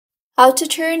How to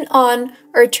turn on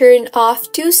or turn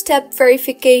off two-step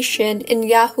verification in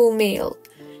Yahoo Mail.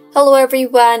 Hello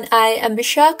everyone, I am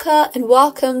Bishaka and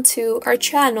welcome to our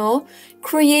channel,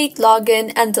 Create,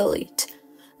 Login and Delete.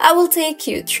 I will take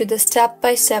you through the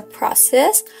step-by-step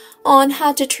process on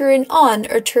how to turn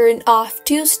on or turn off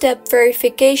two-step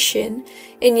verification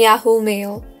in Yahoo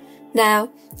Mail.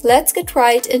 Now, let's get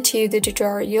right into the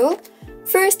tutorial.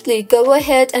 Firstly, go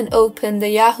ahead and open the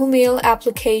Yahoo Mail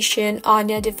application on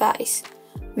your device.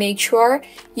 Make sure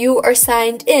you are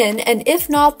signed in, and if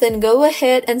not, then go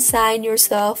ahead and sign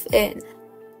yourself in.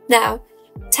 Now,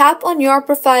 tap on your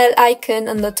profile icon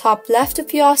on the top left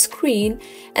of your screen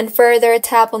and further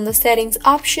tap on the settings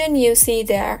option you see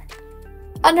there.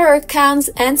 Under Accounts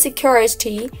and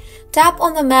Security, tap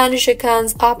on the Manage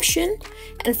Accounts option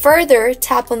and further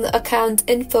tap on the Account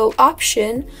Info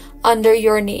option under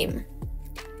your name.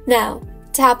 Now,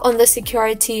 tap on the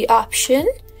Security option.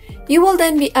 You will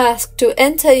then be asked to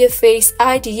enter your Face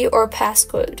ID or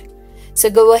passcode. So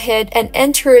go ahead and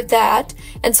enter that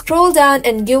and scroll down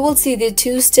and you will see the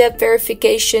two-step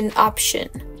verification option.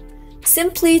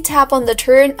 Simply tap on the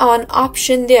Turn On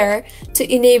option there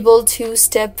to enable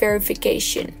two-step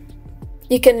verification.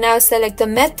 You can now select the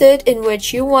method in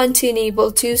which you want to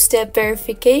enable two-step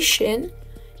verification.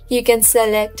 You can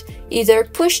select either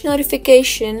push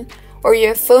notification or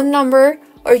your phone number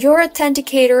or your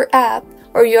authenticator app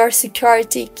or your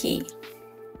security key.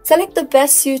 Select the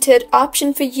best suited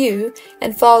option for you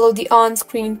and follow the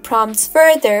on-screen prompts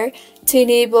further to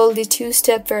enable the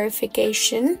two-step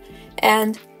verification,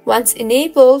 and once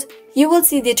enabled, you will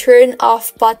see the turn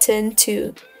off button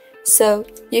too. So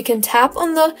you can tap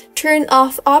on the turn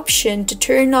off option to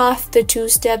turn off the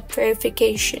two-step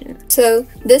verification. So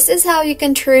this is how you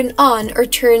can turn on or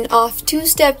turn off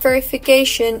two-step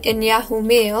verification in Yahoo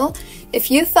Mail. If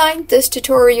you find this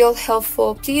tutorial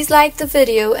helpful, please like the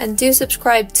video and do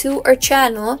subscribe to our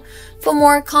channel for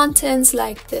more contents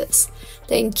like this.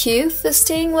 Thank you for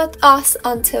staying with us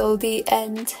until the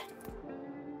end.